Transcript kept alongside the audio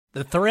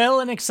The thrill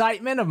and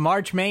excitement of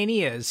March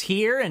Mania is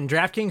here, and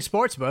DraftKings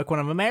Sportsbook, one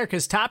of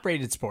America's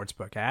top-rated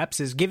sportsbook apps,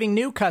 is giving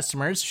new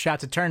customers a shot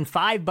to turn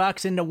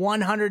 $5 into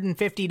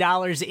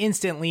 $150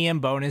 instantly in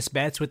bonus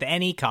bets with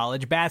any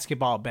college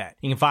basketball bet.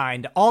 You can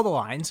find all the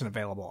lines and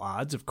available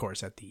odds, of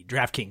course, at the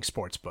DraftKings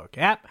Sportsbook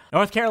app.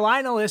 North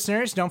Carolina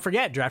listeners, don't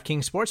forget,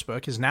 DraftKings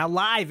Sportsbook is now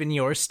live in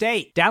your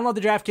state. Download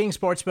the DraftKings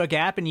Sportsbook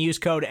app and use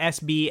code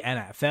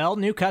SBNFL.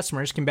 New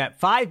customers can bet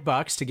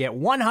 $5 to get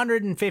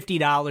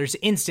 $150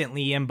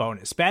 instantly in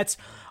bonus bets,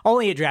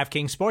 only at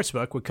DraftKings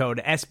Sportsbook with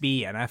code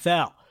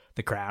SBNFL.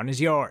 The crown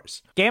is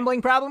yours.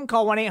 Gambling problem?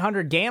 Call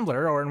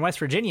 1-800-GAMBLER, or in West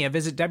Virginia,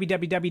 visit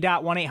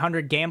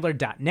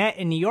www.1800gambler.net.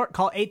 In New York,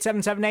 call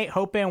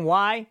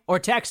 877-8-HOPE-NY or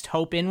text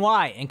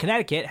HOPE-NY. In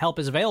Connecticut, help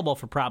is available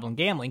for problem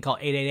gambling. Call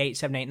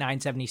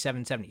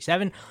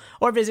 888-789-7777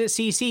 or visit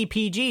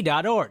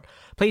ccpg.org.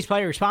 Please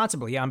play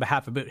responsibly on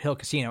behalf of Boot Hill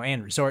Casino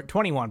and Resort.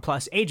 21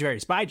 plus, age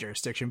varies by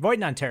jurisdiction. Void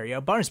in Ontario.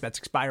 Bonus bets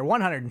expire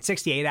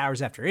 168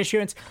 hours after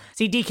issuance.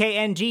 See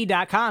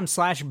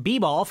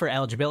dkng.com/bball for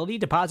eligibility,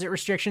 deposit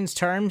restrictions,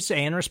 terms,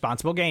 and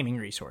responsible gaming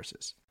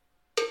resources.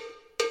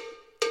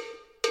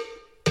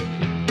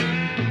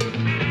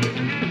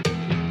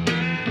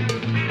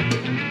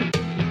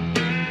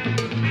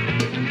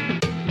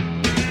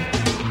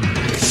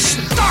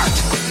 Start!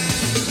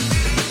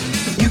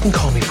 You can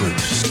call me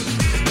Bruce.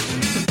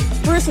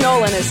 Bruce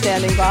Nolan is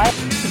standing by.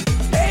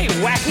 Hey,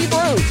 Wacky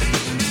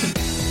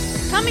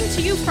Bruce! Coming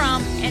to you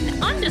from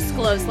an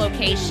undisclosed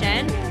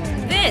location,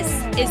 this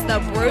is the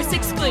Bruce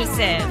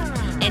Exclusive.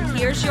 And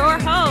here's your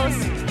host,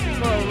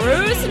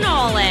 Bruce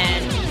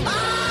Nolan.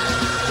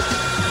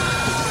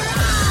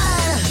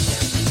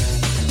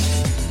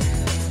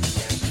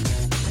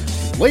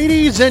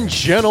 Ladies and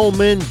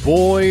gentlemen,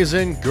 boys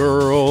and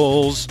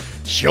girls,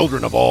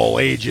 children of all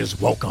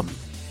ages, welcome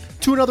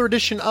to another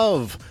edition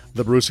of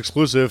the Bruce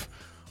Exclusive,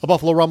 a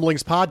Buffalo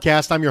Rumblings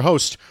podcast. I'm your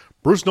host,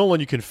 Bruce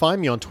Nolan. You can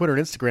find me on Twitter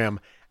and Instagram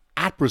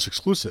at Bruce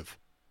Exclusive.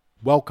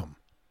 Welcome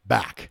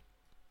back.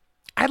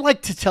 I'd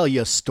like to tell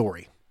you a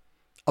story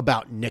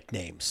about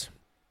nicknames.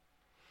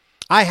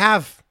 I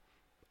have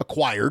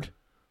acquired,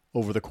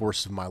 over the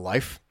course of my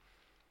life,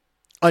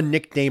 a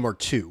nickname or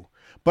two.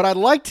 But I'd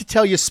like to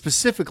tell you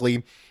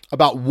specifically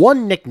about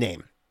one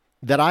nickname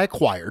that I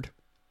acquired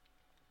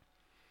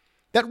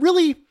that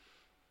really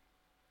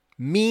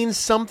means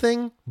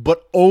something,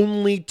 but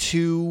only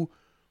to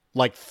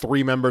like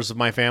 3 members of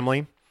my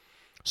family.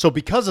 So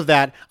because of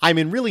that, I'm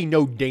in really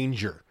no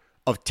danger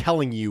of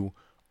telling you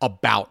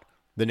about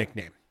the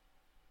nickname.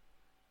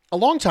 A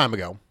long time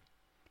ago,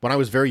 when I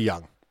was very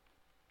young,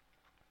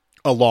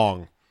 a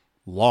long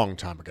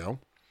time ago,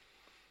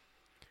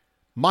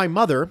 my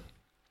mother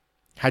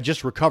had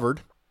just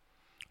recovered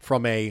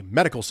from a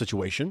medical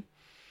situation,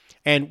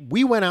 and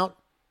we went out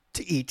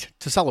to eat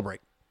to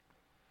celebrate.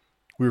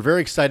 We were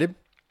very excited,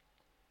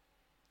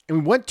 and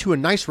we went to a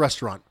nice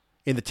restaurant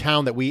in the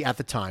town that we, at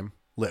the time,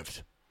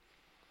 lived.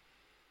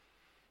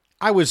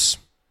 I was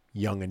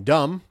young and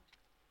dumb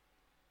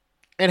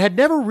and had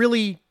never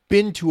really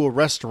been to a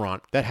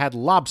restaurant that had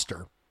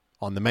lobster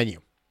on the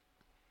menu.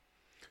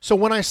 So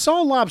when I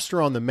saw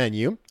lobster on the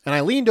menu, and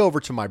I leaned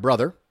over to my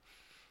brother,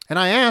 and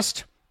I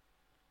asked,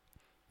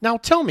 "Now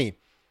tell me,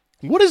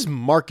 what does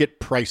market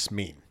price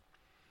mean?"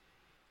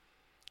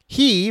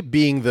 He,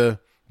 being the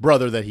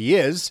brother that he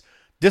is,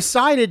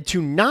 decided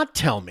to not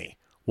tell me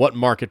what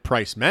market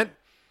price meant,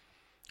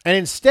 and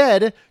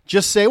instead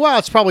just say, well,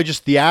 it's probably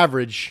just the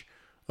average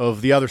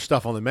of the other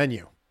stuff on the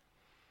menu.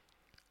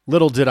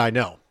 Little did I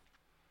know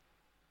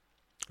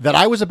that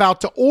I was about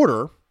to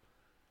order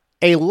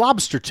a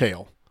lobster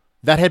tail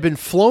that had been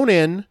flown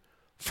in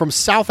from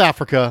South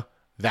Africa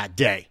that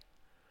day.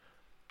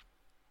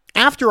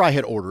 After I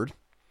had ordered,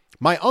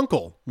 my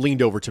uncle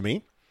leaned over to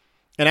me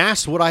and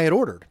asked what I had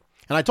ordered.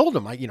 And I told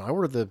him, I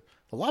ordered the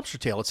lobster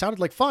tail. It sounded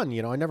like fun.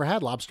 I never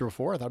had lobster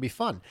before. I thought it'd be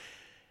fun.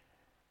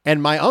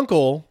 And my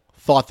uncle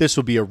thought this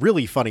would be a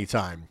really funny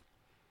time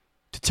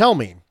to tell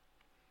me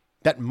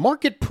that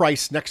market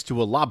price next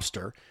to a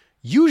lobster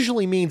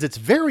usually means it's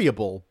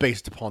variable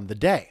based upon the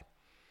day.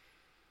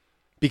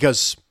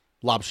 Because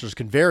lobsters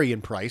can vary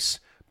in price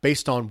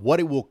based on what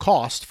it will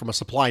cost from a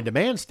supply and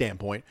demand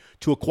standpoint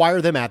to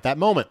acquire them at that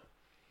moment.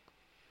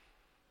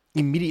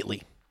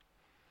 Immediately,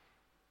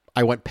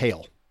 I went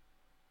pale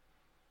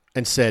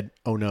and said,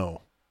 "Oh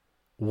no,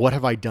 what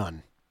have I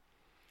done?"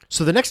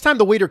 So the next time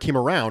the waiter came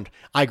around,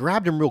 I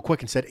grabbed him real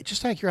quick and said,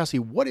 just out of curiosity,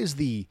 what is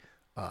the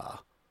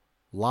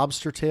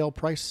lobster tail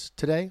price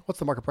today? What's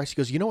the market price? He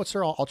goes, "You know what,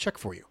 sir? I'll check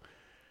for you."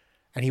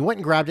 And he went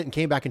and grabbed it and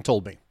came back and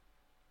told me.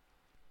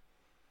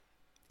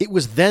 It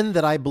was then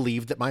that I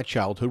believed that my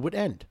childhood would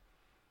end.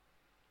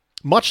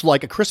 Much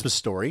like A Christmas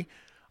Story,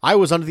 I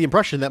was under the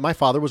impression that my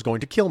father was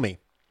going to kill me.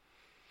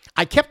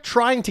 I kept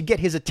trying to get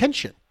his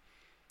attention.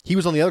 He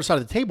was on the other side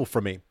of the table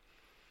from me.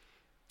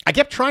 I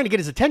kept trying to get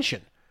his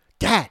attention.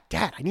 Dad,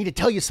 I need to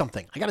tell you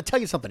something. I got to tell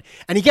you something.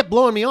 And he kept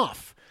blowing me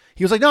off.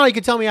 He was like, "No, you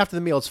can tell me after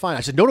the meal. It's fine."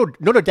 I said, No,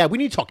 Dad, we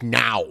need to talk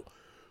now.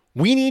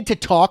 We need to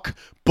talk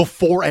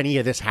before any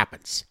of this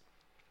happens.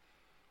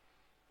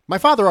 My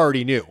father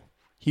already knew.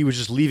 He was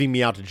just leaving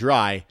me out to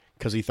dry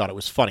because he thought it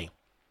was funny.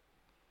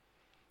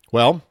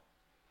 Well,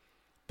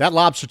 that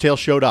lobster tail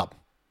showed up,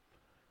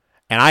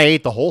 and I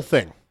ate the whole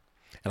thing.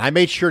 And I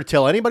made sure to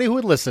tell anybody who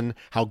would listen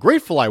how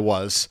grateful I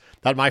was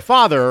that my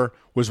father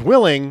was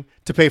willing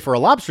to pay for a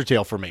lobster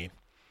tail for me,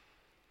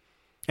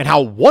 and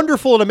how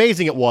wonderful and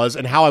amazing it was,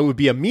 and how it would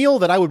be a meal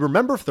that I would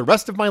remember for the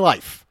rest of my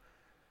life.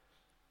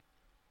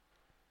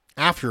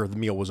 After the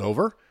meal was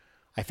over,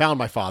 I found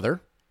my father.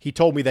 He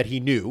told me that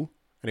he knew,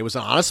 and it was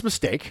an honest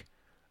mistake,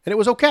 and it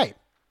was okay.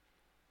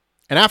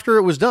 And after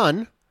it was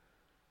done,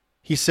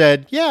 he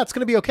said, "Yeah, it's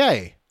going to be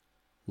okay,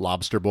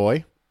 lobster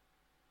boy."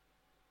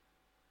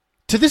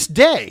 To this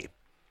day,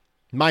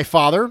 my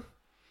father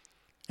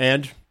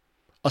and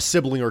a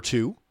sibling or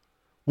two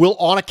will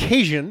on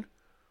occasion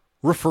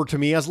refer to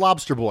me as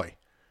lobster boy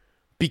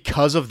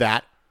because of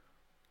that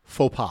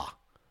faux pas,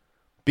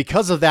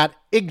 because of that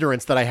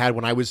ignorance that I had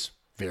when I was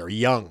very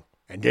young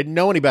and didn't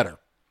know any better.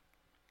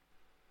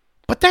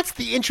 But that's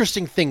the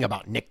interesting thing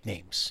about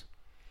nicknames.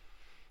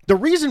 The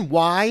reason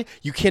why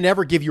you can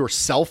never give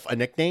yourself a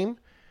nickname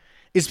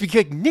is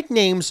because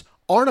nicknames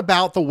aren't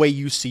about the way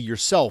you see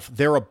yourself.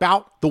 They're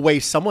about the way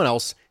someone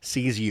else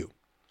sees you.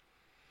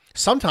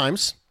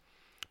 Sometimes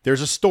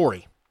there's a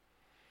story,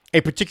 a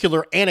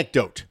particular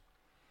anecdote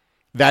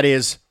that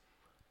is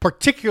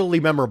particularly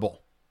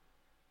memorable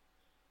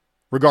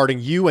regarding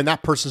you and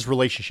that person's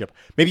relationship.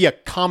 Maybe a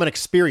common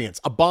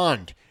experience, a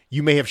bond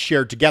you may have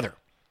shared together.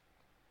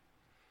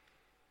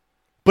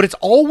 But it's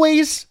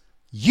always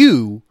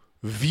you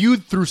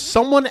viewed through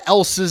someone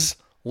else's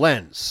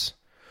lens.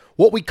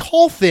 What we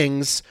call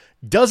things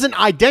doesn't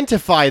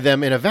identify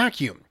them in a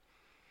vacuum.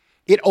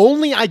 It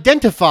only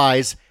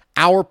identifies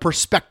our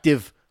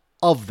perspective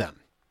of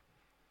them.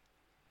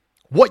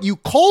 What you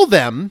call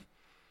them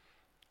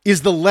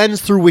is the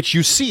lens through which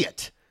you see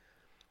it.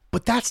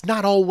 But that's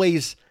not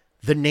always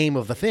the name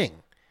of the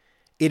thing.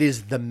 It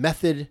is the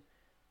method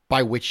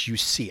by which you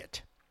see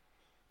it.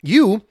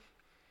 You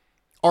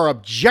are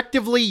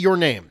objectively your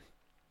name.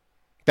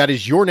 That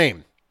is your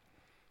name.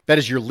 That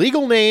is your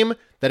legal name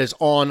that is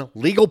on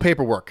legal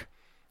paperwork.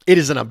 It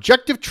is an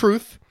objective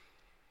truth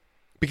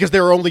because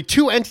there are only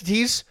two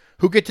entities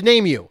who get to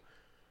name you.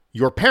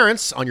 Your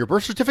parents on your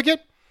birth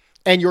certificate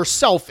and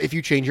yourself if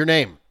you change your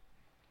name.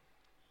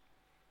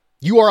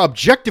 You are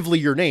objectively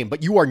your name,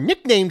 but you are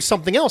nicknamed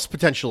something else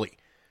potentially.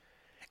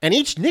 And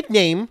each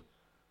nickname,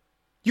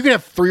 you can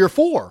have 3 or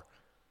 4.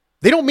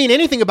 They don't mean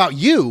anything about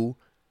you.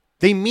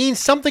 They mean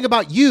something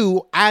about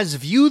you as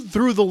viewed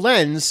through the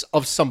lens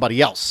of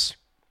somebody else.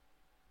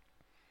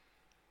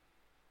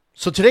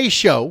 So today's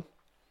show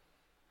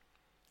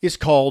is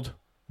called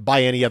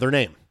By Any Other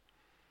Name.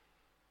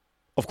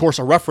 Of course,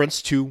 a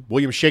reference to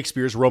William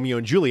Shakespeare's Romeo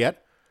and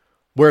Juliet,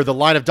 where the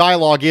line of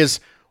dialogue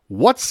is,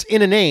 "What's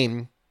in a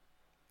name?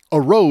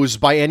 A rose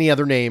by any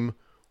other name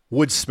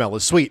would smell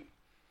as sweet."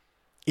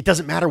 It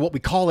doesn't matter what we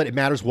call it. It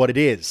matters what it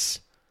is.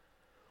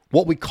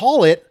 What we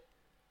call it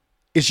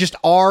is just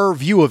our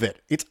view of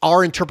it. It's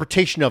our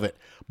interpretation of it.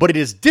 But it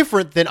is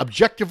different than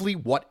objectively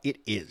what it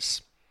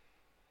is.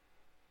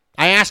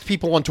 I asked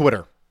people on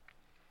Twitter,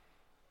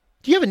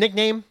 "Do you have a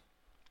nickname?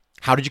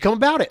 How did you come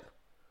about it?"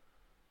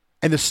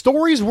 And the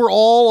stories were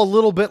all a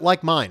little bit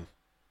like mine.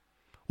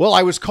 "Well,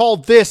 I was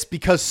called this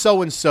because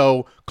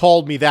so-and-so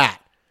called me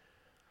that.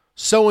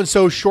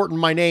 So-and-so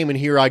shortened my name and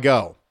here I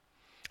go.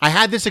 I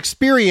had this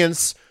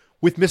experience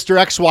with Mr.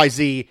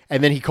 XYZ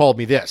and then he called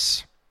me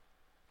this."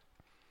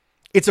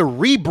 It's a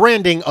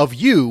rebranding of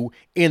you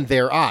in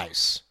their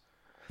eyes.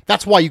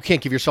 That's why you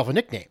can't give yourself a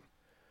nickname.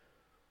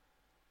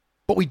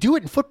 But we do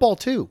it in football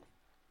too.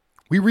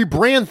 We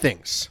rebrand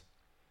things.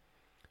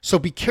 So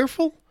be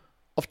careful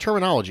of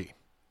terminology.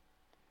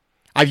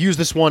 I've used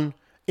this one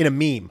in a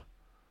meme,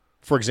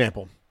 for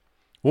example.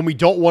 When we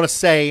don't want to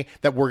say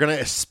that we're going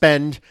to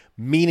spend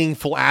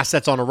meaningful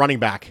assets on a running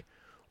back,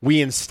 we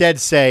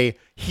instead say,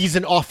 "He's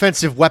an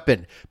offensive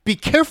weapon." Be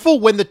careful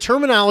when the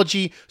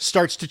terminology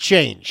starts to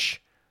change.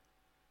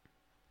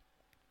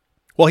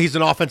 "Well, he's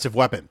an offensive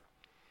weapon."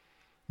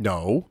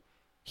 No,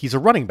 he's a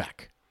running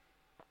back.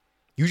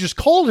 You just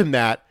called him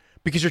that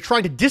because you're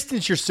trying to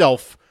distance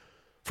yourself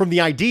from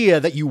the idea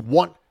that you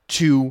want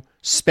to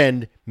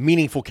spend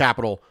meaningful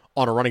capital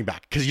on a running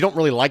back because you don't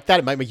really like that.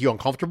 It might make you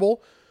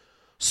uncomfortable.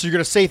 So you're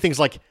going to say things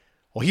like,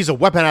 "Well, he's a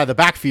weapon out of the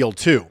backfield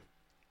too."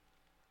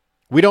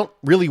 We don't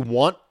really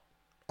want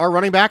our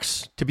running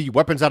backs to be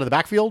weapons out of the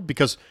backfield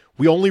because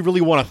we only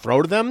really want to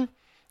throw to them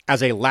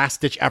as a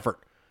last-ditch effort.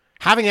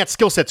 Having that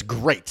skill set's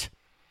great,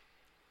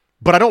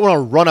 but I don't want to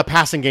run a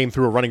passing game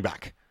through a running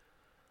back.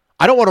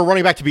 I don't want a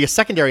running back to be a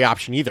secondary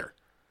option either.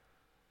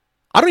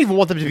 I don't even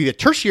want them to be the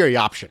tertiary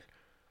option.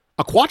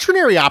 A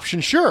quaternary option,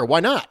 sure, why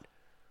not?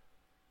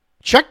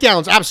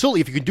 Checkdowns,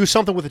 absolutely. If you can do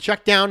something with a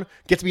checkdown,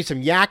 get me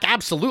some yak,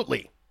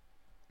 absolutely.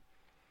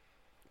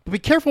 But be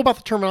careful about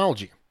the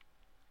terminology.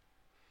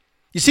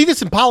 You see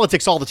this in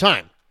politics all the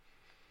time.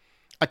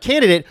 A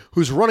candidate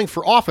who's running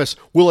for office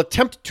will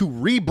attempt to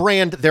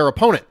rebrand their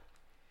opponent.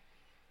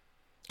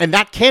 And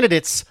that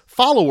candidate's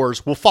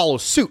followers will follow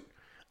suit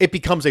it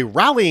becomes a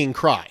rallying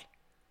cry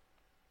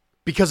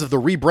because of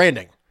the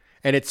rebranding.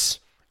 And it's,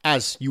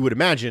 as you would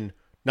imagine,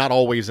 not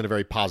always in a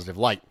very positive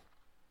light.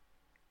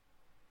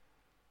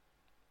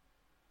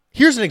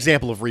 Here's an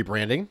example of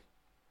rebranding.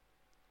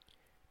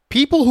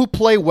 People who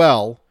play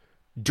well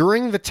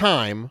during the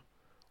time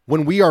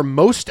when we are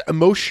most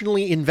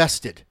emotionally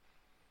invested,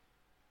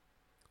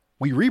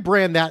 we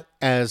rebrand that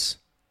as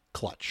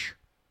clutch.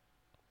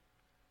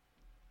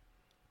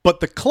 But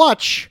the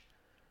clutch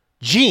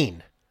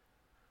gene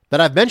that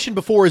I've mentioned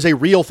before is a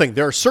real thing.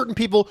 There are certain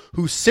people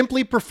who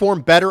simply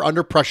perform better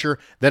under pressure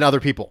than other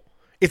people.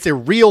 It's a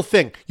real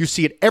thing. You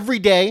see it every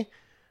day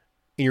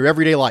in your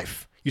everyday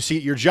life. You see it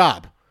at your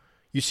job.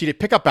 You see it at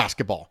pickup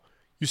basketball.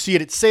 You see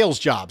it at sales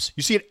jobs.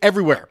 You see it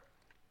everywhere.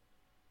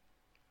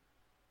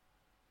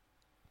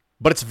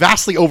 But it's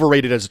vastly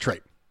overrated as a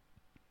trait.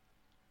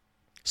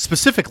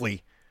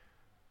 Specifically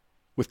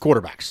with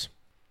quarterbacks.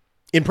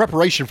 In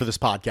preparation for this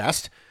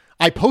podcast,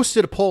 I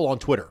posted a poll on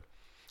Twitter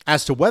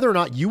as to whether or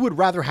not you would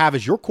rather have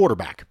as your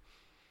quarterback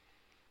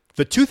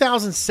the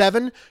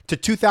 2007 to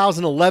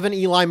 2011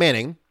 Eli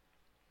Manning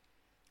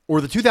or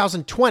the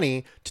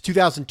 2020 to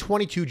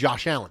 2022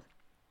 Josh Allen.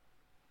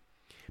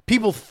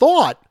 People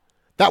thought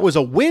that was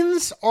a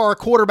wins or a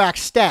quarterback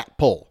stat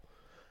poll.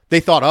 They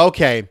thought,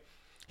 okay,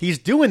 he's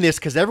doing this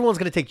because everyone's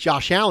going to take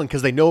Josh Allen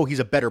because they know he's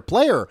a better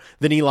player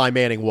than Eli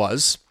Manning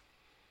was.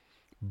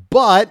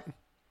 But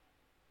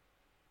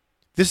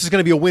this is going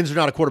to be a wins or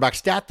not a quarterback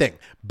stat thing.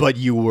 But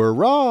you were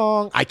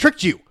wrong. I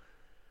tricked you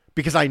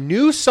because I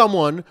knew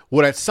someone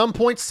would at some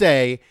point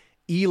say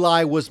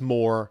Eli was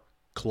more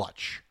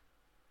clutch.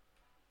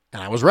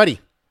 And I was ready.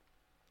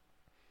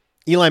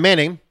 Eli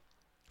Manning,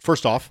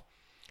 first off,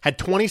 had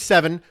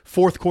 27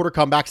 fourth quarter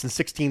comebacks in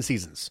 16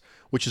 seasons,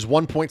 which is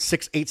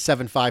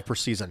 1.6875 per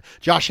season.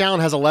 Josh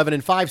Allen has 11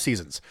 in 5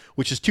 seasons,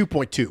 which is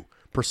 2.2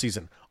 per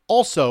season.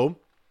 Also,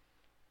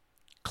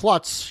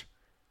 clutch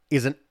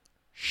is an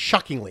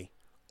shockingly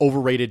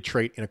overrated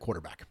trait in a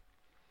quarterback.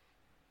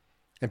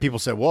 And people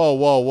say,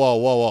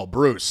 whoa,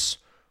 Bruce,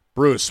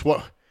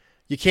 what?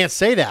 You can't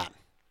say that.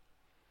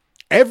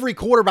 Every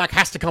quarterback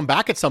has to come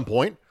back at some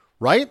point,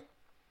 right?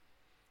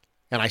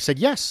 And I said,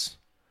 yes.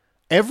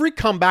 Every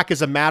comeback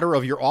is a matter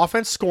of your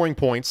offense scoring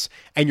points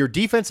and your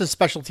defense and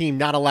special team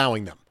not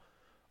allowing them.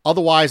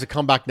 Otherwise, a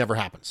comeback never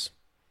happens.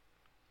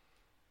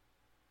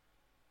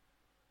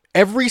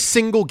 Every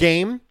single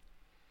game,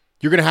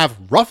 you're going to have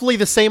roughly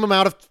the same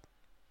amount of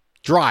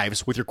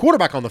drives with your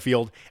quarterback on the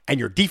field and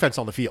your defense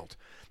on the field.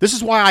 This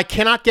is why I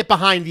cannot get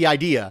behind the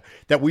idea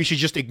that we should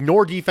just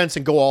ignore defense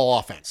and go all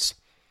offense.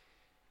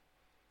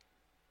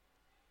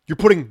 You're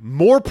putting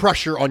more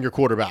pressure on your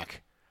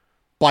quarterback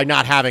by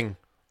not having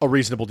a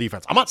reasonable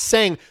defense. I'm not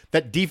saying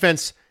that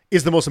defense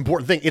is the most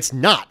important thing. It's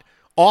not.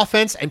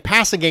 Offense and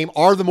passing game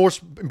are the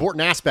most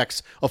important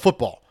aspects of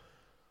football.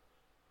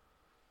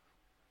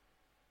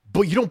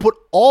 But you don't put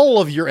all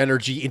of your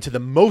energy into the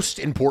most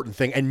important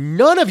thing and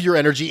none of your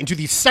energy into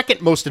the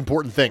second most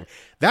important thing.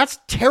 That's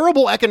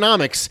terrible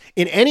economics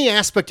in any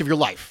aspect of your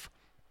life.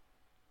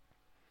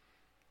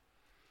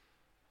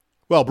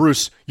 Well,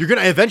 Bruce, you're going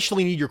to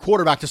eventually need your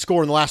quarterback to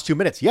score in the last 2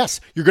 minutes. Yes,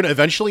 you're going to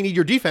eventually need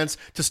your defense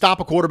to stop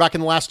a quarterback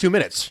in the last 2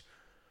 minutes.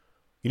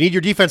 You need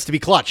your defense to be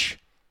clutch.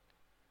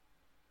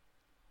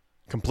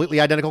 Completely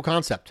identical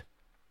concept.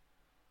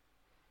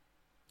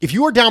 If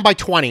you are down by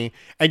 20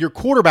 and your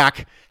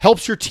quarterback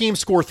helps your team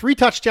score 3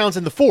 touchdowns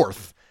in the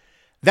fourth,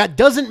 that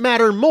doesn't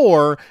matter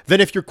more than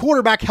if your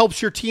quarterback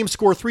helps your team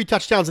score 3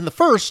 touchdowns in the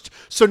first,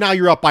 so now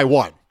you're up by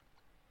 1.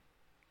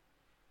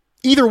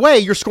 Either way,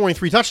 you're scoring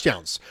 3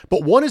 touchdowns,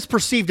 but one is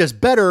perceived as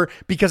better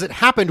because it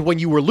happened when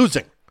you were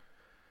losing.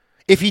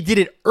 If he did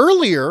it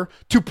earlier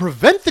to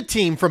prevent the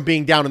team from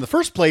being down in the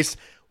first place,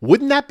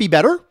 wouldn't that be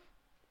better?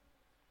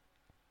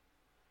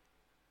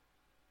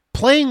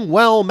 Playing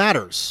well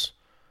matters,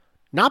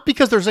 not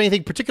because there's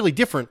anything particularly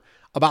different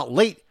about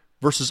late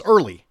versus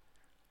early,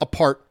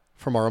 apart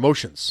from our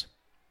emotions.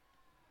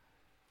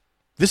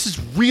 This is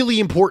really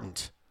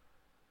important.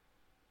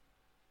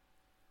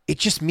 It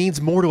just means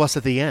more to us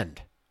at the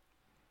end.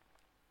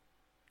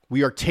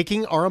 We are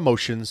taking our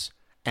emotions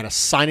and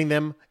assigning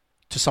them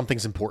to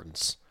something's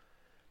importance.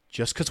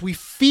 Just because we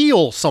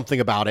feel something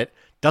about it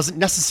doesn't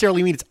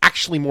necessarily mean it's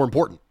actually more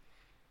important.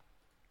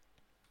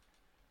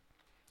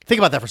 Think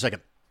about that for a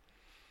second.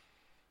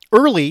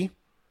 Early,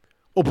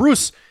 well,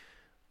 Bruce,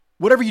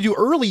 whatever you do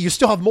early, you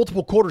still have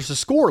multiple quarters to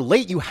score.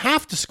 Late, you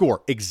have to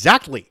score.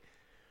 Exactly.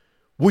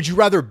 Would you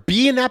rather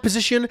be in that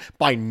position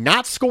by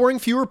not scoring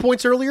fewer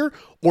points earlier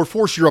or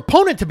force your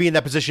opponent to be in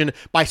that position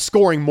by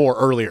scoring more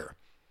earlier?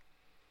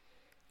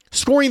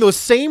 Scoring those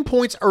same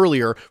points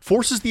earlier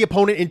forces the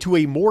opponent into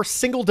a more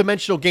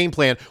single-dimensional game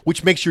plan,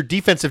 which makes your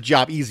defensive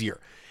job easier.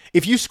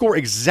 If you score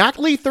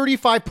exactly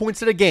 35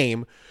 points in a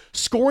game,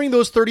 scoring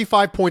those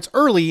 35 points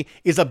early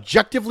is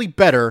objectively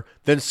better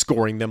than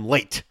scoring them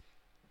late.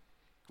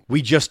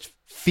 We just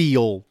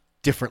feel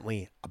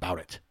differently about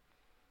it.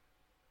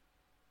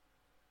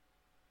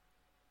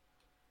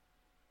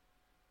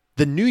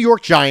 The New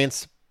York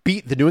Giants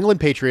beat the New England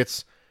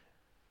Patriots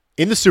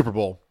in the Super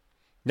Bowl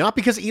Not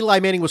because Eli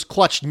Manning was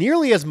clutch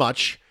nearly as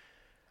much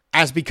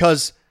as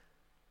because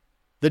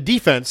the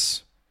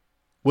defense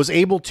was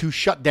able to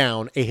shut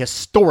down a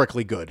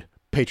historically good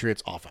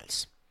Patriots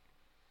offense.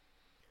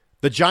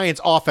 The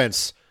Giants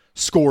offense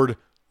scored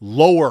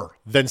lower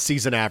than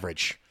season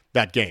average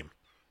that game.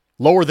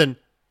 Lower than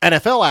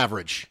NFL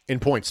average in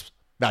points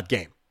that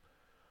game.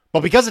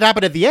 But because it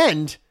happened at the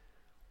end,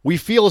 we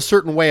feel a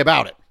certain way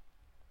about it.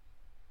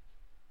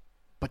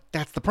 But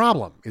that's the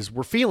problem, is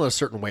we're feeling a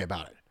certain way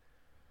about it.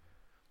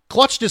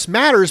 Clutchness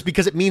matters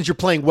because it means you're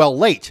playing well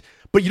late.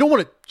 But you don't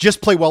want to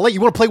just play well late.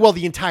 You want to play well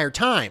the entire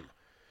time.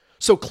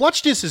 So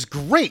clutchness is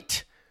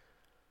great.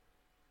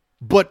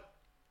 But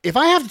if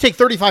I have to take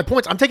 35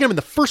 points, I'm taking them in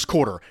the first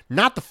quarter,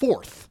 not the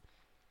fourth.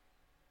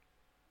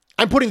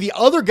 I'm putting the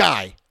other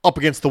guy up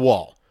against the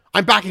wall.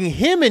 I'm backing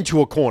him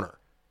into a corner.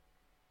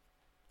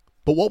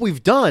 But what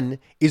we've done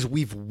is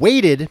we've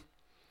weighted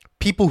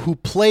people who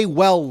play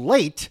well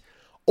late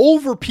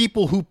over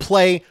people who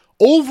play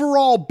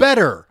overall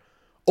better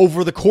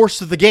over the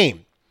course of the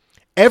game.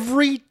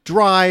 Every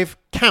drive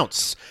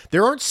counts.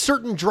 There aren't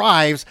certain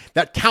drives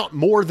that count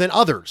more than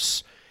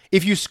others.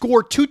 If you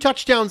score 2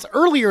 touchdowns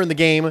earlier in the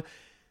game,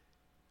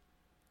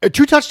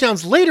 2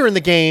 touchdowns later in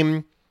the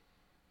game,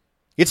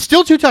 it's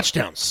still 2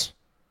 touchdowns.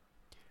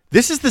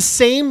 This is the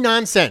same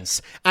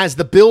nonsense as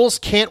the Bills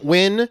can't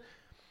win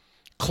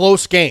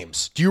close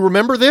games. Do you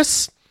remember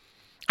this?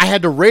 I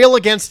had to rail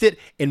against it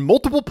in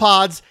multiple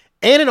pods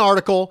and an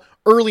article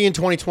early in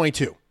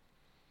 2022.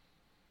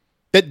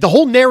 That the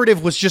whole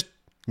narrative was just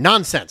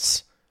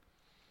nonsense.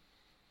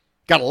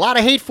 Got a lot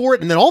of hate for it,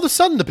 and then all of a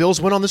sudden the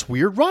Bills went on this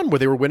weird run where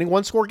they were winning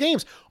 1-score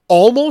games,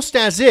 almost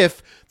as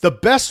if the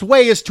best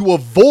way is to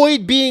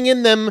avoid being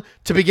in them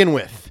to begin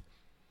with.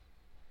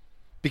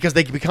 Because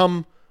they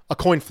become a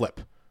coin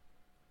flip.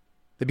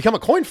 They become a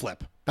coin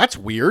flip. That's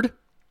weird.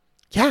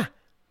 Yeah.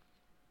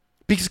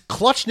 Because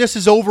clutchness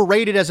is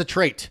overrated as a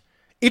trait.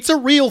 It's a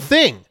real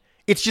thing.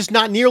 It's just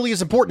not nearly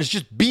as important as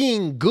just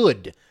being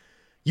good.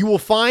 You will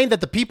find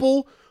that the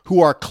people who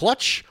are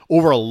clutch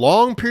over a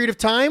long period of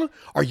time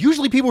are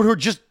usually people who are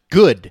just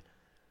good.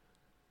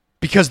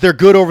 Because they're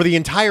good over the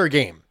entire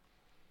game.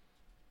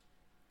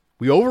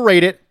 We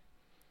overrate it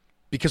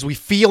because we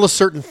feel a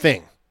certain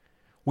thing.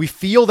 We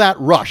feel that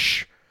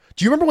rush.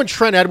 Do you remember when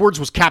Trent Edwards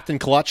was Captain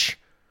Clutch?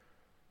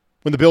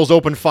 When the Bills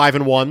opened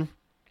 5-1? Do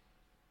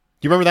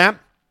you remember that?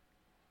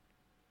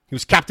 He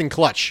was Captain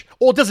Clutch.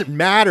 Oh, it doesn't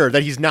matter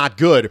that he's not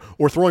good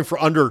or throwing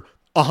for under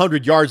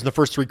 100 yards in the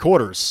first 3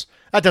 quarters.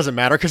 That doesn't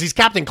matter because he's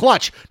Captain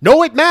Clutch.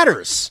 No, it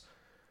matters.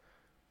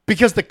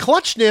 Because the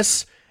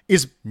clutchness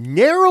is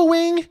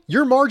narrowing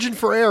your margin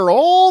for error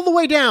all the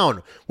way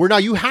down, where now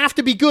you have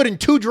to be good in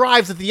 2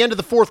 drives at the end of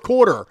the 4th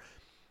quarter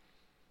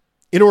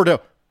in order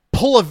to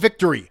pull a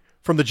victory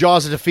from the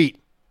jaws of defeat.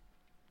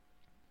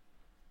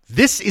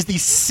 This is the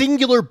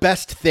singular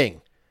best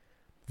thing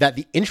that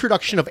the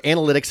introduction of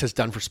analytics has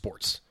done for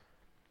sports.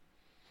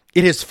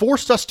 It has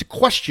forced us to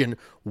question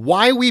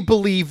why we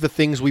believe the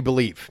things we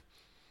believe.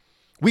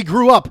 We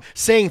grew up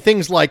saying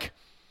things like,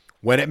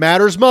 when it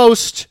matters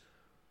most,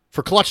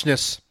 for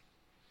clutchness,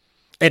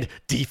 and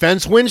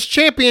defense wins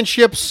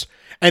championships,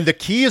 and the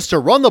key is to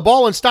run the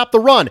ball and stop the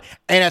run.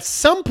 And at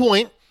some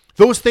point,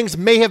 those things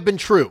may have been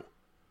true,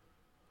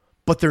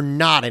 but they're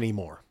not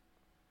anymore.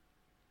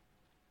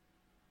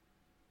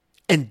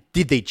 And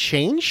did they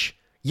change?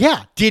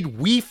 Yeah. Did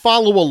we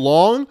follow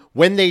along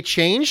when they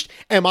changed?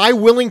 Am I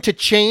willing to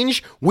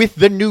change with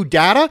the new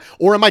data?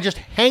 Or am I just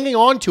hanging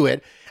on to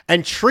it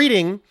and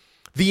treating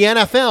the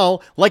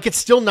NFL like it's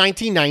still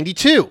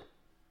 1992?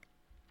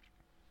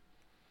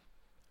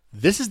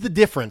 This is the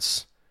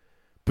difference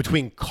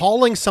between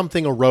calling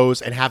something a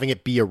rose and having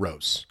it be a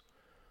rose.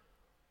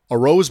 A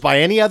rose by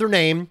any other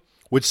name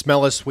would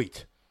smell as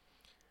sweet.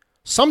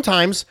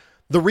 Sometimes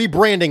the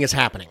rebranding is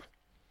happening.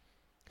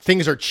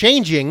 Things are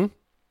changing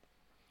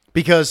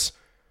because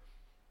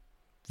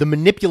the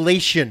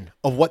manipulation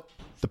of what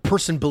the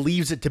person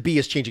believes it to be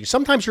is changing.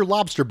 Sometimes you're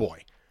lobster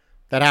boy.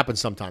 That happens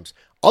sometimes.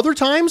 Other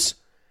times,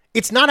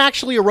 it's not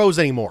actually a rose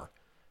anymore.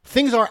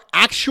 Things are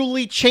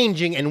actually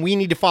changing and we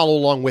need to follow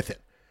along with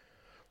it.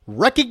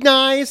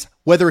 Recognize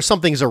whether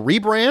something's a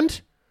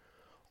rebrand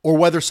or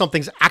whether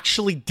something's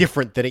actually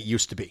different than it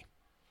used to be.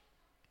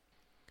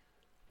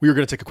 We are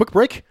going to take a quick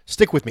break.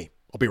 Stick with me.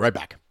 I'll be right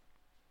back.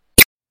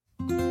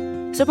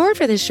 Support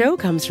for this show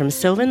comes from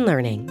Sylvan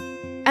Learning.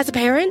 As a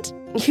parent,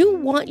 you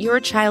want your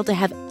child to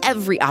have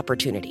every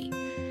opportunity,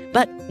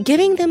 but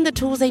giving them the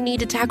tools they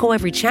need to tackle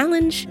every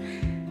challenge,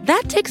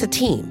 that takes a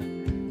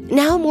team.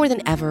 Now more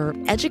than ever,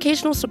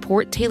 educational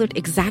support tailored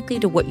exactly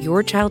to what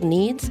your child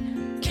needs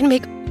can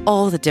make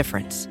all the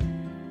difference.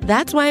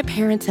 That's why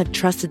parents have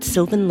trusted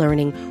Sylvan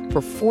Learning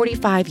for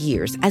 45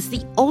 years as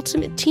the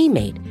ultimate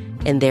teammate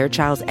in their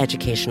child's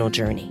educational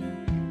journey,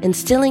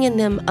 instilling in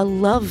them a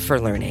love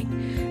for learning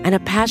and a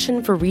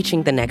passion for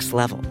reaching the next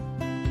level.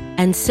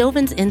 And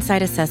Sylvan's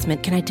Insight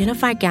Assessment can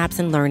identify gaps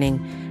in learning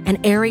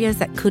and areas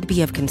that could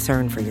be of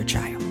concern for your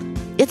child.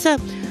 It's a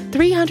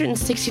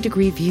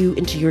 360-degree view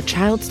into your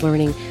child's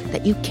learning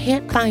that you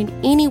can't find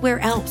anywhere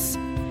else.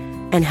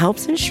 and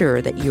helps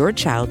ensure that your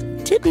child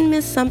didn't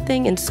miss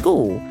something in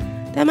school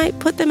that might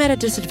put them at a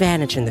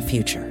disadvantage in the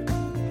future.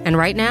 And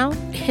right now,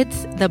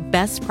 it's the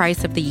best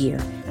price of the year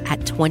at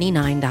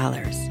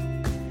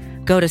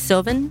 $29. Go to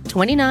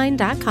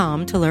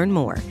sylvan29.com to learn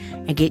more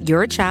and get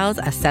your child's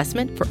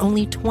assessment for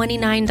only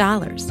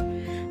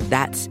 $29.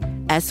 That's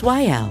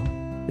SYLVAN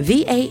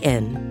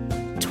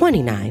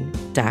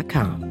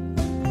 29.com.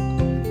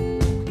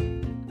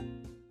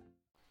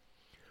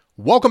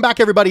 Welcome back,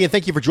 everybody, and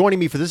thank you for joining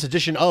me for this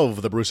edition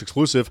of the Bruce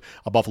Exclusive,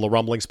 a Buffalo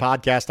Rumblings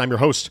podcast. I'm your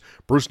host,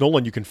 Bruce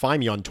Nolan. You can find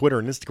me on Twitter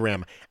and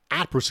Instagram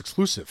at Bruce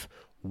Exclusive.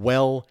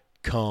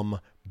 Welcome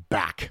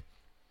back.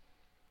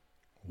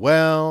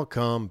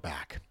 Welcome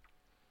back.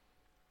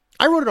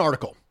 I wrote an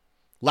article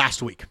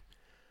last week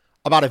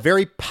about a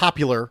very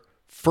popular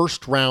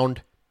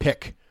first-round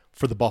pick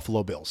for the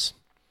Buffalo Bills,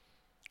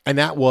 and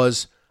that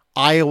was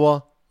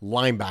Iowa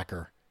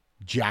linebacker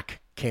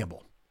Jack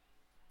Campbell.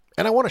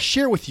 And I want to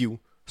share with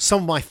you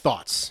some of my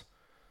thoughts,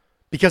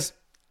 because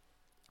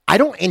I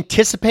don't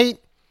anticipate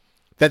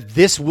that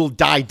this will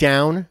die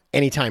down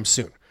anytime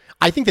soon.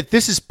 I think that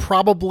this is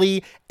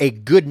probably a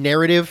good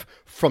narrative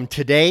from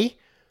today,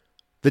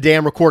 the day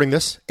I'm recording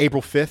this,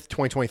 April 5th,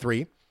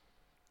 2023,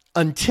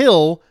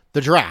 until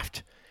the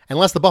draft,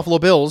 unless the Buffalo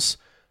Bills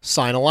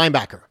sign a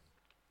linebacker.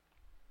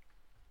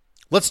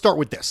 Let's start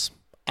with this.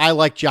 I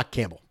like Jack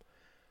Campbell.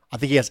 I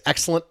think he has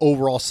excellent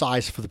overall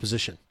size for the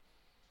position.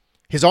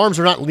 His arms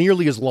are not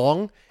nearly as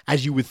long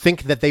as you would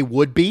think that they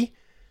would be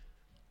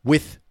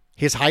with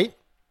his height.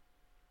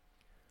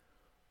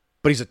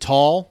 But he's a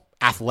tall,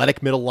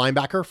 athletic middle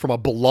linebacker from a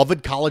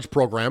beloved college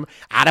program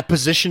at a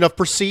position of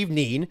perceived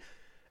need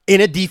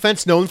in a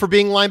defense known for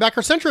being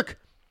linebacker-centric.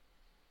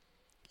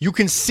 You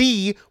can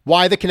see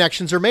why the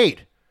connections are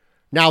made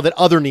now that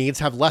other needs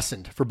have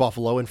lessened for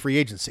Buffalo in free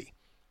agency.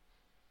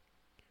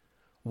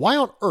 Why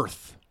on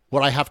earth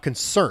would I have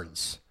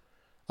concerns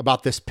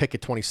about this pick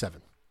at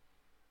 27?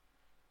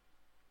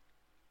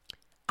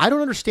 I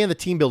don't understand the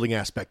team building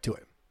aspect to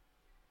it.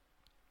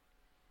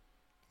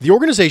 The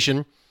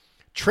organization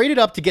traded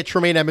up to get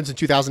Tremaine Edmunds in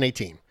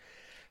 2018,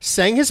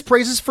 sang his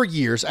praises for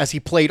years as he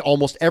played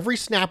almost every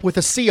snap with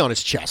a C on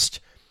his chest,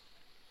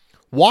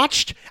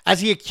 watched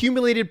as he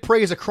accumulated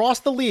praise across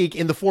the league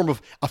in the form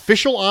of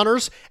official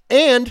honors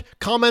and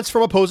comments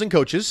from opposing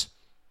coaches,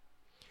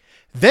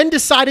 then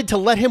decided to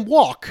let him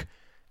walk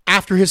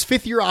after his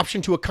fifth-year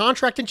option to a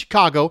contract in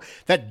Chicago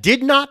that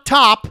did not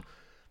top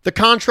the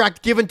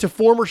contract given to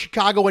former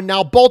Chicago and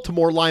now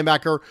Baltimore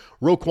linebacker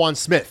Roquan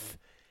Smith.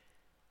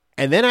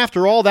 And then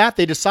after all that,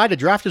 they decide to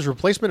draft his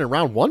replacement in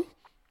round 1?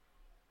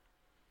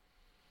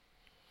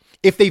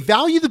 If they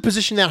value the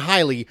position that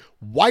highly,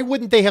 why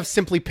wouldn't they have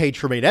simply paid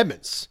Tremaine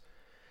Edmunds?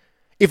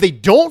 If they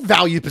don't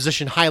value the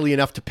position highly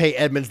enough to pay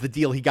Edmunds the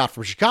deal he got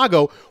from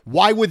Chicago,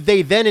 why would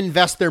they then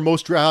invest their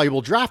most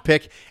valuable draft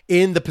pick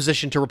in the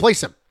position to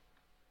replace him?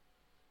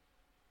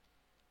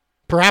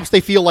 Perhaps they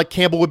feel like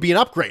Campbell would be an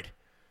upgrade.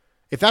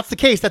 If that's the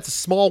case, that's a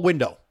small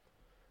window.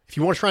 If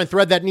you want to try and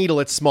thread that needle,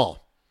 it's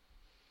small.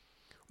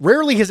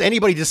 Rarely has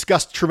anybody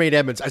discussed Tremaine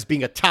Edmunds as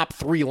being a top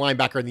 3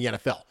 linebacker in the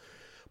NFL.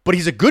 But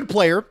he's a good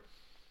player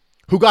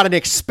who got an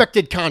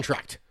expected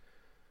contract.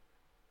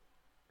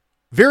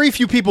 Very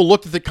few people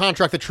looked at the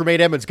contract that Tremaine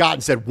Edmunds got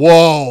and said,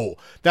 whoa,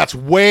 that's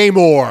way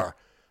more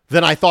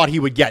than I thought he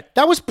would get.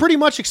 That was pretty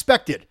much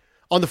expected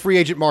on the free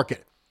agent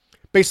market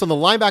based on the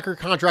linebacker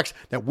contracts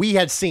that we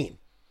had seen.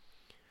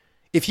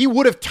 If he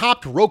would have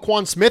topped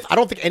Roquan Smith, I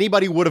don't think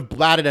anybody would have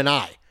batted an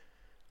eye.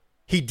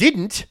 He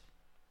didn't.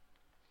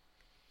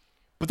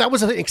 But that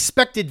was an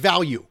expected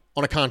value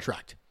on a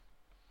contract.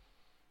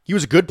 He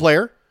was a good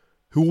player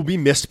who will be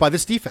missed by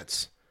this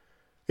defense.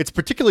 It's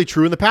particularly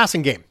true in the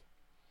passing game.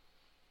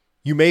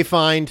 You may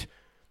find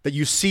that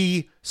you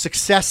see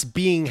success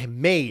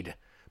being made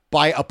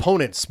by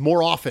opponents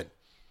more often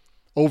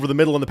over the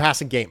middle in the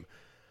passing game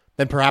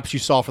than perhaps you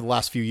saw for the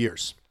last few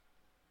years.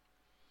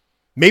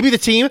 Maybe the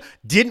team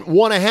didn't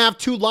want to have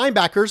 2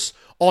 linebackers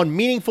on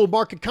meaningful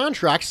market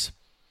contracts,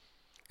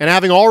 and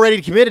having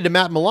already committed to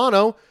Matt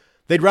Milano,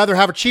 they'd rather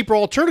have a cheaper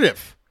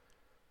alternative.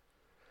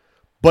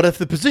 But if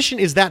the position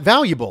is that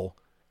valuable,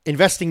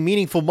 investing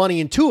meaningful money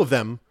in 2 of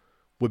them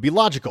would be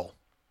logical.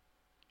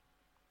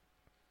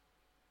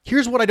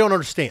 Here's what I don't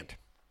understand.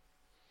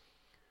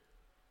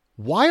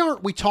 Why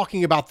aren't we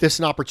talking about this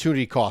in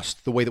opportunity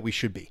cost the way that we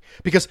should be?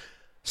 Because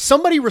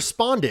somebody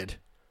responded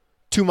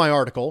to my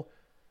article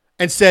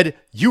and said,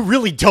 you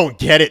really don't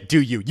get it,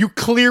 do you? You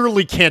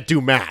clearly can't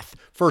do math.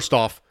 First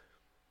off,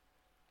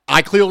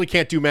 I clearly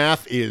can't do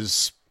math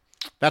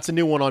that's a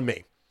new one on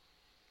me.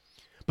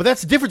 But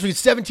that's the difference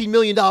between $17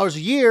 million a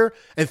year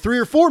and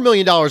 $3 or $4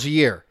 million a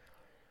year.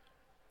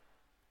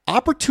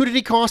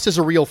 Opportunity cost is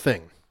a real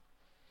thing.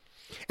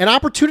 And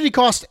opportunity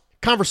cost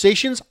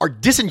conversations are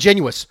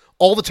disingenuous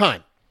all the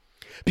time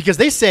because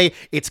they say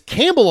it's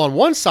Campbell on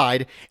one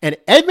side and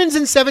Edmunds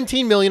and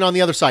 $17 million on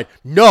the other side.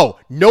 No,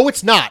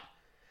 it's not.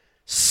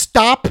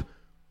 Stop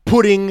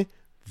putting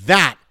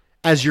that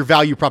as your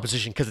value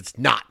proposition because it's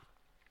not.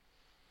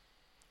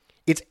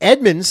 It's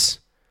Edmunds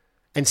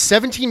and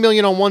 $17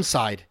 million on one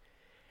side,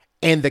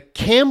 and the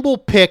Campbell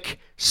pick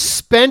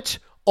spent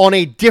on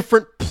a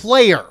different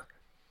player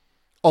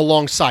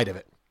alongside of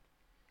it,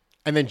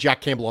 and then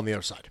Jack Campbell on the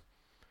other side.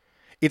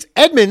 It's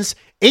Edmonds,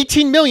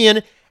 $18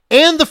 million,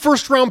 and the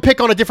first round pick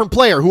on a different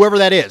player, whoever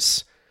that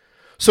is.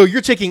 So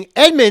you're taking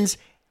Edmonds,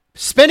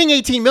 spending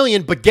 $18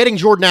 million, but getting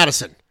Jordan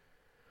Addison.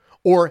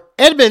 Or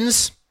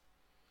Edmonds,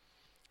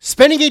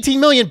 spending $18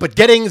 million, but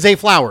getting Zay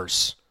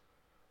Flowers.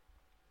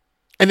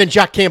 And then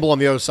Jack Campbell on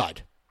the other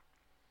side.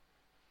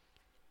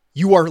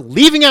 You are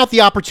leaving out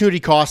the opportunity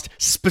cost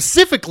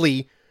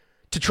specifically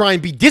to try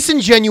and be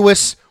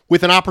disingenuous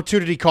with an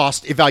opportunity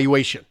cost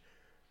evaluation.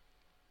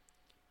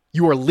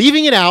 You are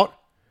leaving it out.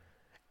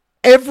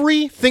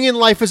 Everything in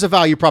life is a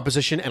value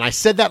proposition, and I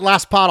said that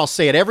last pod. I'll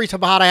say it every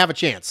time I have a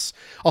chance.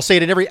 I'll say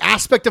it in every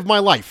aspect of my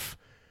life.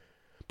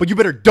 But you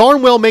better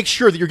darn well make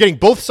sure that you're getting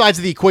both sides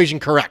of the equation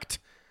correct.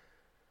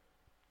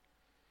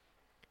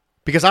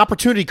 Because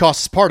opportunity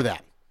cost is part of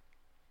that.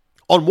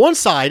 On one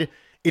side,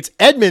 it's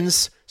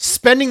Edmonds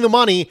spending the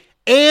money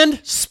and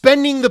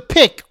spending the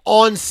pick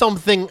on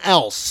something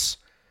else.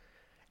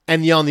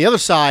 And on the other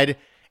side,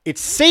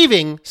 it's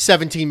saving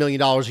 $17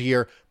 million a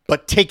year,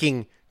 but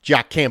taking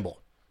Jack Campbell.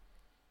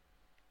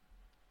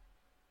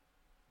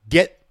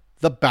 Get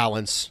the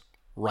balance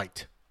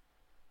right.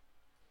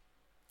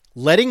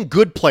 Letting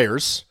good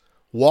players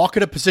walk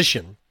at a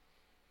position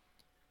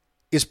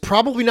is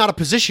probably not a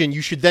position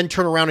you should then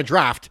turn around and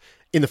draft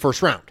in the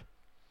first round.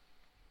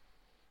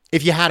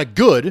 If you had a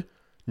good,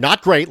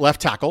 not great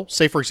left tackle,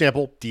 say for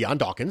example, Dion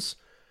Dawkins,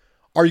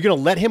 are you going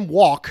to let him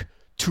walk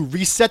to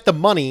reset the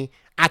money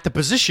at the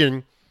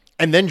position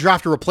and then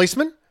draft a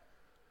replacement?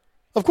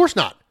 Of course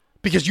not,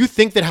 because you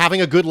think that having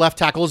a good left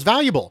tackle is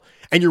valuable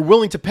and you're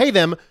willing to pay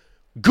them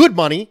good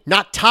money,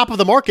 not top of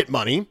the market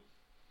money,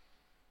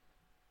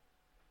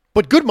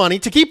 but good money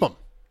to keep them.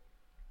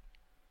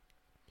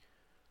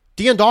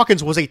 Dion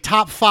Dawkins was a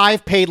top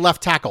 5 paid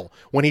left tackle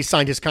when he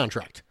signed his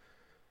contract.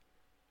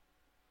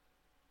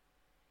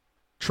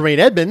 Tremaine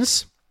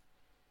Edmonds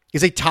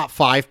is a top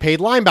 5 paid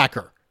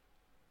linebacker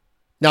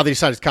now that he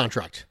signed his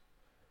contract.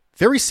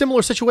 Very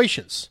similar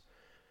situations.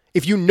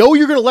 If you know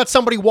you're going to let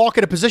somebody walk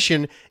at a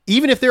position,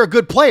 even if they're a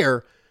good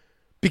player,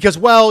 because,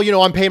 well,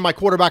 I'm paying my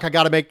quarterback, I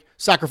got to make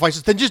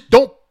sacrifices, then just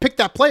don't pick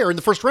that player in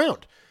the first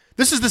round.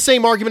 This is the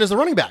same argument as the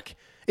running back.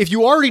 If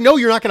you already know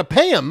you're not going to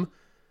pay him,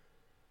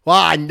 well,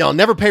 I'll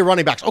never pay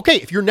running backs. Okay,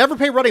 if you never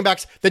pay running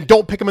backs, then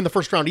don't pick them in the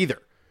first round either.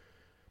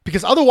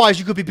 Because otherwise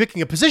you could be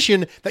picking a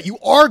position that you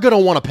are going to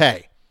want to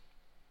pay.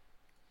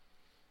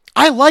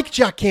 I like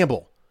Jack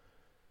Campbell.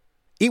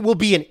 It will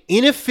be an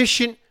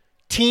inefficient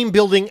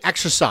team-building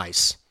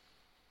exercise,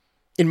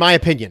 in my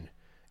opinion,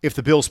 if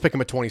the Bills pick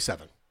him at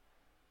 27.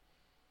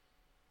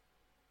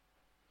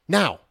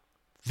 Now,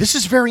 this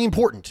is very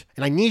important,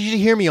 and I need you to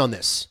hear me on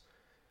this.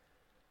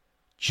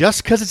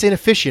 Just because it's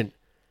inefficient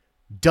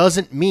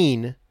doesn't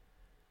mean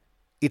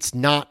it's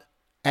not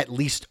at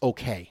least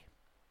okay.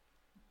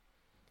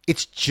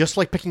 It's just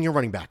like picking your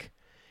running back.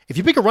 If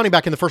you pick a running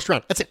back in the first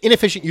round, that's an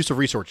inefficient use of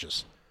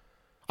resources.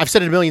 I've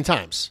said it a million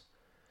times.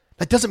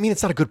 That doesn't mean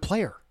it's not a good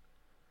player.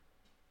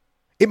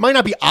 It might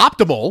not be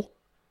optimal,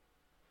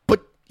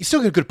 but he's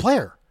still a good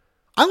player.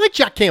 I like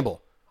Jack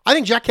Campbell. I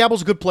think Jack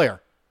Campbell's a good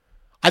player.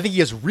 I think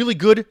he has really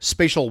good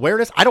spatial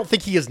awareness. I don't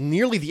think he is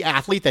nearly the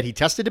athlete that he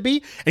tested to be,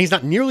 and he's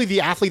not nearly the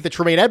athlete that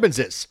Tremaine Edmonds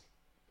is.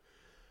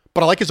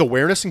 But I like his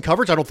awareness and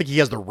coverage. I don't think he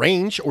has the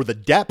range or the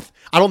depth.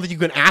 I don't think you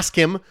can ask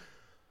him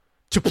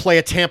to play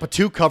a Tampa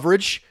 2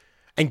 coverage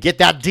and get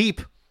that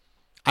deep.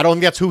 I don't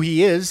think that's who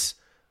he is.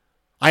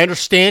 I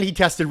understand he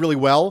tested really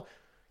well.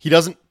 He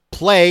doesn't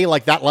play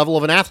like that level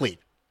of an athlete.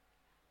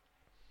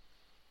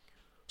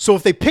 So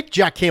if they pick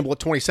Jack Campbell at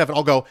 27,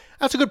 I'll go,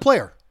 that's a good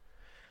player.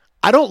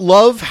 I don't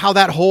love how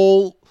that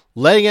whole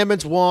letting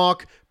Edmonds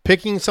walk,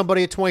 picking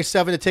somebody at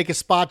 27 to take a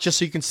spot just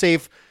so you can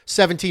save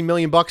 $17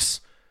 million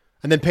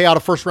and then pay out a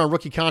first-round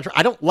rookie contract.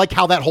 I don't like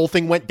how that whole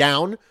thing went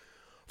down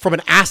from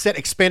an asset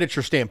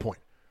expenditure standpoint.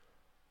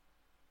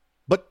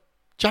 But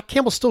Jack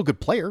Campbell's still a good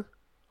player.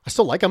 I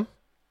still like him.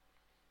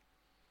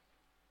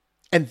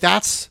 And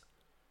that's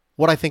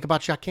what I think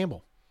about Jack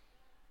Campbell.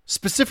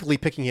 Specifically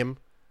picking him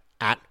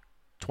at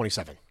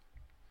 27.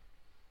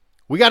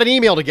 We got an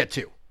email to get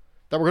to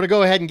that we're going to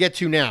go ahead and get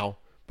to now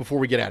before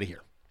we get out of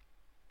here.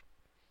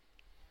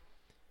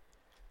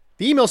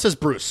 The email says,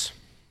 Bruce,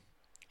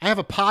 I have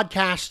a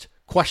podcast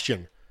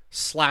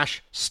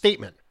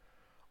question/statement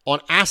on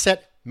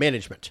asset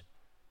management.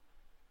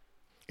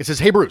 It says,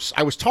 hey, Bruce,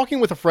 I was talking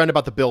with a friend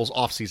about the Bills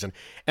offseason,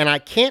 and I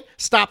can't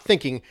stop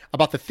thinking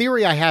about the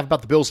theory I have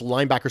about the Bills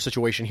linebacker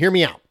situation. Hear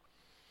me out.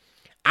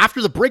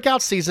 After the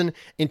breakout season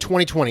in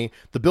 2020,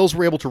 the Bills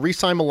were able to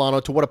re-sign Milano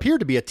to what appeared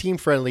to be a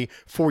team-friendly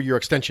 4-year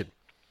extension.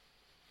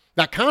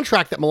 That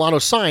contract that Milano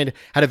signed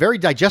had a very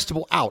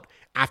digestible out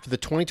after the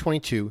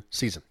 2022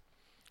 season.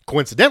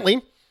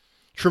 Coincidentally,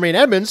 Tremaine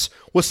Edmonds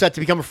was set to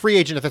become a free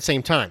agent at the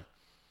same time.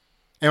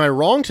 Am I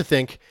wrong to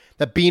think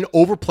that Beane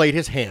overplayed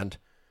his hand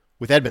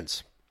with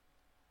Edmonds?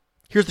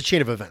 Here's the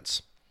chain of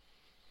events.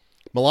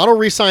 Milano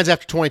re-signs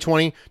after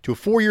 2020 to a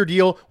 4-year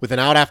deal with an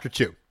out after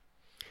 2.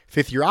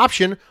 5th-year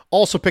option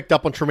also picked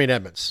up on Tremaine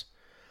Edmunds.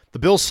 The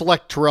Bills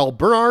select Terrell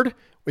Bernard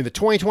in the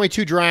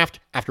 2022 draft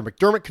after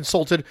McDermott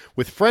consulted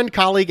with friend,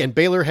 colleague, and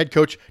Baylor head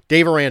coach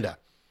Dave Aranda.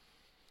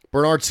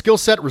 Bernard's skill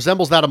set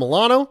resembles that of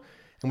Milano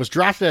and was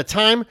drafted at a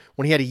time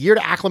when he had a year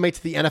to acclimate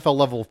to the NFL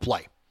level of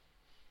play.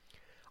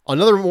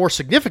 Another more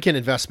significant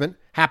investment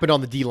happened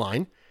on the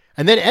D-line,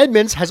 and then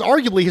Edmunds has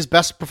arguably his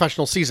best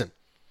professional season.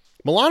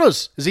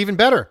 Milano's is even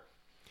better,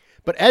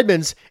 but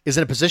Edmunds is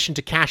in a position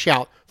to cash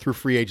out through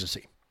free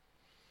agency.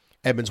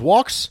 Edmunds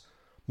walks,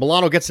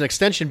 Milano gets an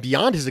extension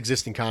beyond his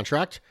existing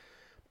contract.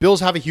 Bills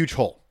have a huge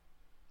hole.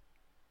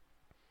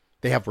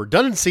 They have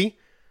redundancy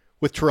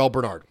with Terrell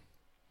Bernard.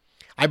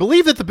 I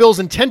believe that the Bills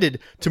intended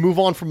to move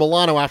on from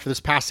Milano after this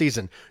past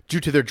season due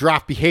to their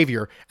draft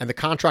behavior and the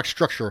contract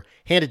structure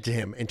handed to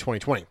him in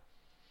 2020.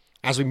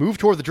 As we move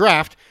toward the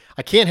draft,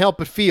 I can't help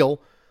but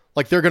feel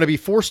like they're going to be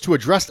forced to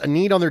address a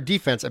need on their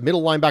defense at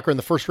middle linebacker in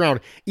the first round,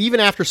 even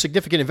after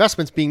significant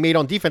investments being made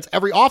on defense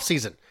every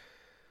offseason.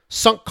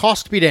 Sunk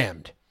cost be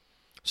damned.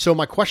 So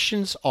my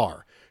questions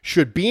are,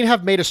 should Beane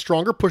have made a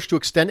stronger push to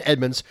extend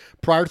Edmunds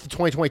prior to the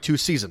 2022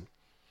 season?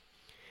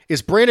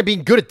 Is Brandon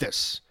Beane good at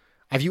this?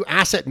 I view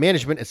asset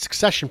management and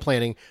succession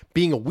planning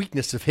being a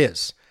weakness of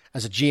his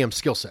as a GM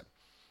skill set.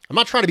 I'm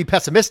not trying to be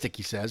pessimistic,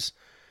 he says,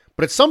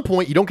 but at some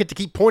point you don't get to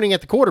keep pointing at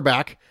the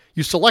quarterback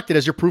you selected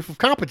as your proof of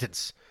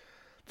competence.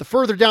 The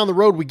further down the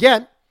road we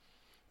get,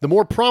 the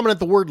more prominent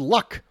the word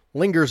luck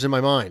lingers in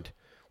my mind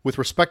with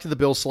respect to the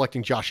Bills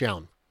selecting Josh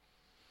Allen.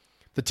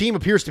 The team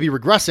appears to be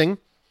regressing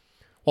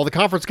while the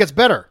conference gets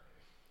better.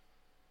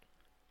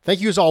 Thank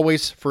you as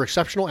always for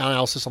exceptional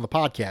analysis on the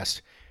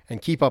podcast,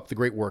 and keep up the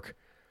great work.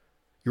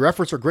 Your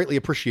efforts are greatly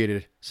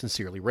appreciated.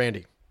 Sincerely,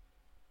 Randy.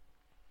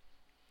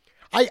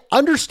 I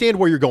understand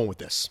where you're going with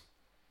this.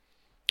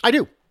 I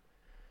do.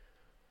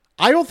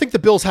 I don't think the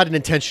Bills had an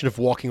intention of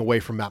walking away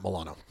from Matt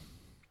Milano.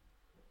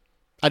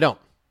 I don't.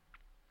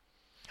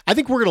 I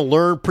think we're going to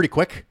learn pretty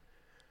quick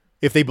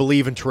if they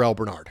believe in Terrell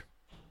Bernard.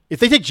 If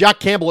they take Jack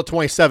Campbell at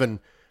 27,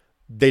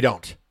 they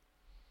don't.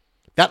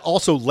 That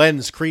also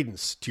lends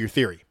credence to your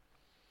theory.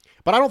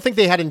 But I don't think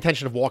they had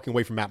intention of walking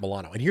away from Matt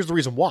Milano. And here's the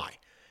reason why.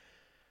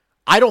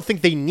 I don't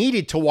think they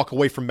needed to walk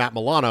away from Matt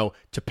Milano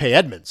to pay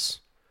Edmunds.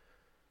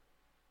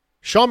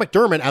 Sean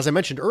McDermott, as I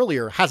mentioned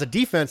earlier, has a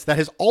defense that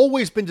has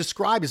always been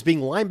described as being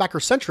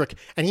linebacker-centric,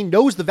 and he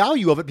knows the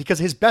value of it because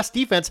his best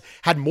defense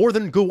had more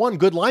than one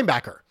good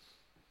linebacker.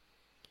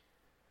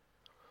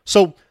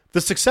 So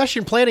the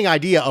succession planning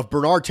idea of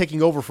Bernard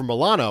taking over from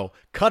Milano,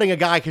 cutting a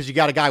guy because you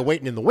got a guy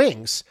waiting in the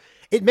wings,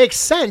 it makes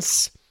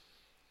sense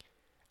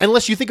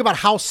unless you think about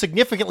how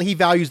significantly he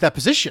values that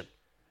position.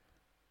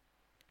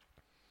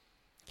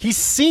 He's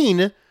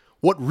seen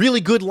what really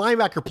good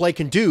linebacker play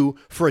can do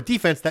for a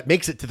defense that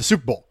makes it to the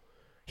Super Bowl.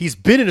 He's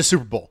been in a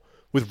Super Bowl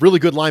with really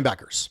good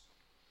linebackers.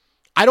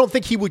 I don't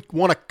think he would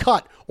want to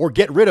cut or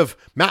get rid of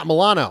Matt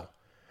Milano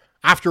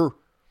after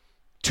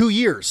 2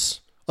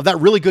 years of that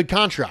really good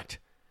contract.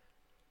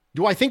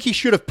 Do I think he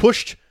should have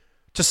pushed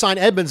to sign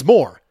Edmunds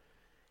more?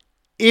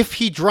 If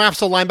he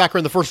drafts a linebacker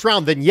in the first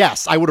round, then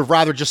yes, I would have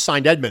rather just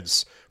signed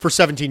Edmunds for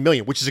 $17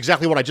 million, which is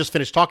exactly what I just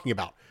finished talking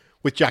about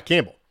with Jack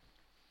Campbell.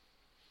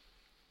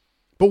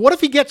 But what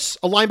if he gets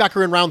a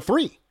linebacker in round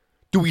 3?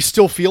 Do we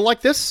still feel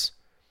like this?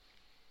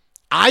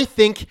 I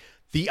think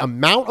the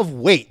amount of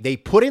weight they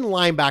put in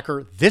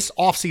linebacker this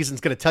offseason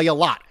is going to tell you a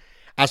lot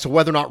as to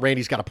whether or not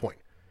Randy's got a point.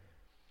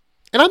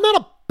 And I'm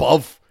not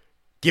above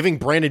giving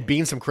Brandon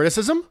Beane some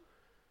criticism.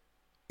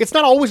 It's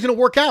not always going to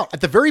work out.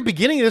 At the very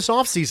beginning of this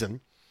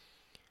offseason,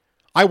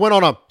 I went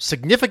on a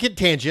significant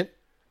tangent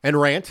and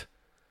rant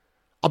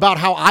about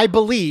how I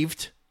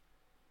believed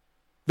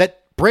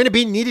that Brandon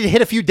Beane needed to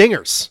hit a few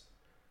dingers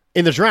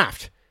in the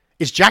draft.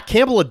 Is Jack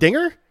Campbell a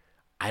dinger?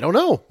 I don't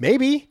know.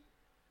 Maybe.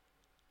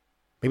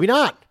 Maybe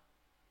not.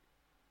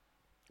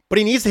 But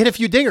he needs to hit a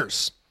few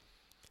dingers.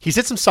 He's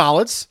hit some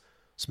solids,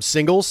 some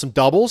singles, some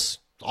doubles.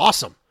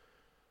 Awesome.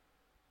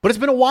 But it's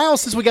been a while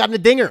since we got a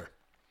dinger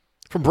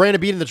from Brandon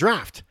Beane in the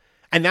draft.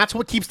 And that's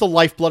what keeps the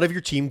lifeblood of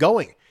your team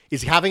going,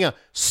 is having a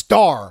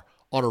star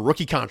on a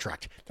rookie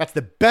contract. That's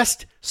the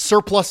best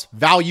surplus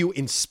value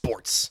in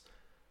sports.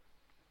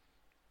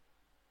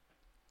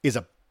 Is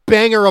a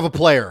banger of a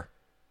player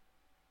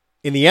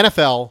in the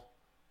NFL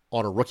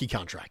on a rookie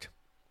contract.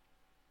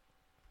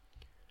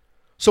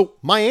 So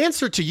my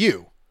answer to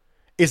you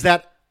is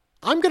that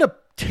I'm going to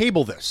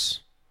table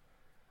this.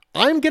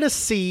 I'm going to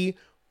see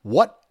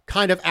what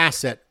kind of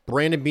asset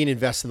Brandon Beane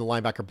invests in the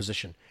linebacker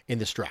position in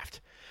this draft.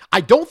 I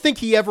don't think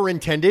he ever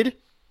intended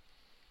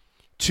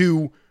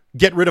to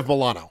get rid of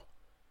Milano.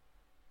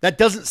 That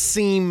doesn't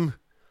seem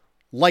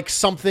like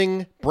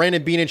something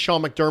Brandon Beane and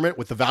Sean McDermott,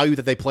 with the value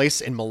that they place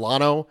in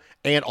Milano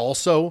and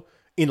also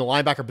in the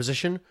linebacker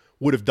position,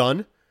 would have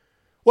done.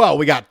 Well,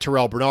 we got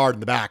Terrell Bernard in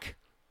the back.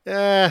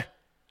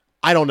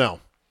 I don't know.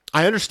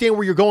 I understand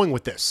where you're going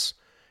with this.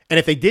 And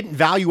if they didn't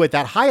value it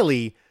that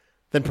highly,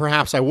 then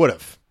perhaps I would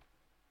have.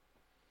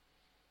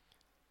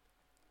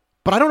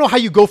 But I don't know how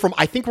you go from,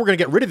 I think we're going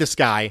to get rid of this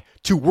guy,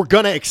 to we're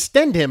going to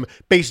extend him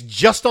based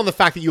just on the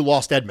fact that you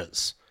lost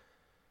Edmonds.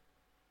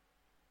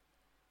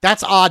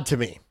 That's odd to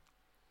me.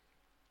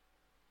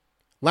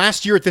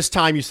 Last year at this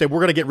time, you said, we're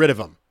going to get rid of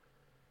him.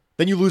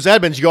 Then you lose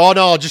Edmonds. You go, oh,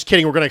 no, just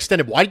kidding. We're going to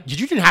extend him. Why?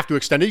 You didn't have to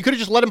extend it. You could have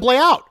just let him play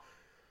out.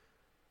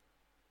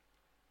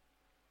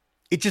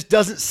 It just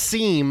doesn't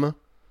seem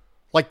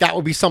like that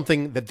would be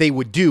something that they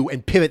would do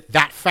and pivot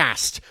that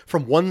fast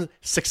from one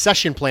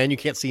succession plan. You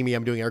can't see me.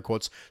 I'm doing air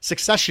quotes.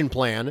 Succession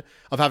plan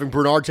of having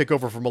Bernard take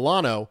over for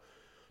Milano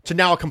to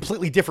now a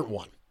completely different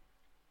one.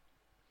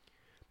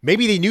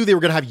 Maybe they knew they were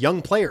going to have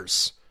young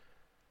players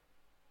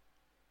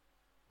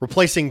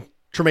replacing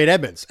Tremaine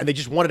Edmonds, and they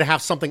just wanted to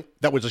have something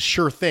that was a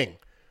sure thing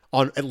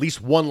on at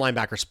least one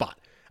linebacker spot.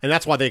 And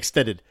that's why they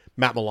extended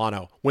Matt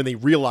Milano when they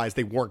realized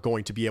they weren't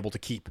going to be able to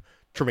keep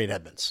Tremaine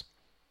Edmonds.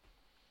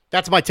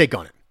 That's my take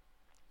on it.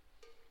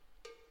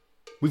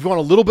 We've gone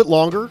a little bit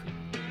longer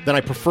than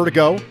I prefer to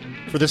go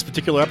for this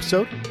particular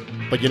episode.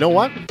 But you know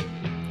what?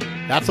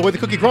 That's the way the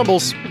cookie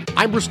crumbles.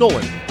 I'm Bruce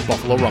Nolan,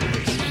 Buffalo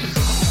Rumblings.